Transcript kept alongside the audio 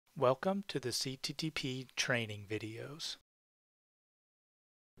Welcome to the CTTP training videos.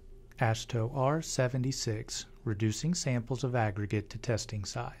 AASHTO R76, Reducing Samples of Aggregate to Testing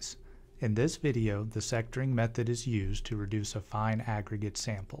Size. In this video, the sectoring method is used to reduce a fine aggregate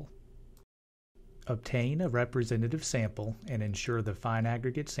sample. Obtain a representative sample and ensure the fine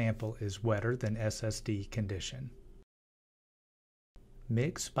aggregate sample is wetter than SSD condition.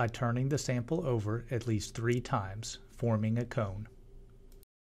 Mix by turning the sample over at least 3 times, forming a cone.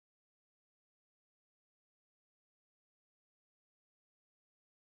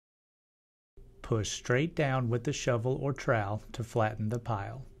 Push straight down with the shovel or trowel to flatten the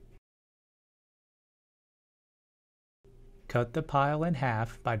pile. Cut the pile in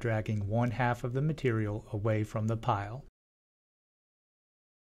half by dragging 1/2 of the material away from the pile.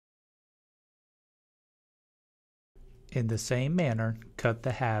 In the same manner, cut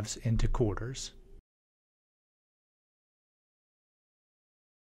the halves into quarters.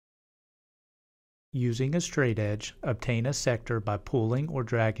 Using a straight edge, obtain a sector by pulling or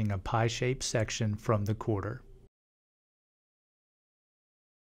dragging a pie-shaped section from the quarter.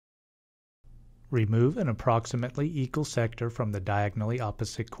 Remove an approximately equal sector from the diagonally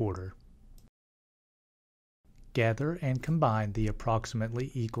opposite quarter. Gather and combine the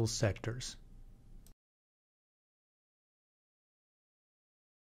approximately equal sectors.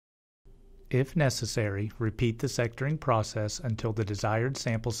 If necessary, repeat the sectoring process until the desired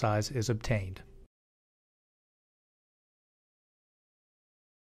sample size is obtained.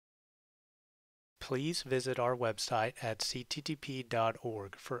 Please visit our website at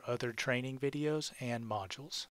cttp.org for other training videos and modules.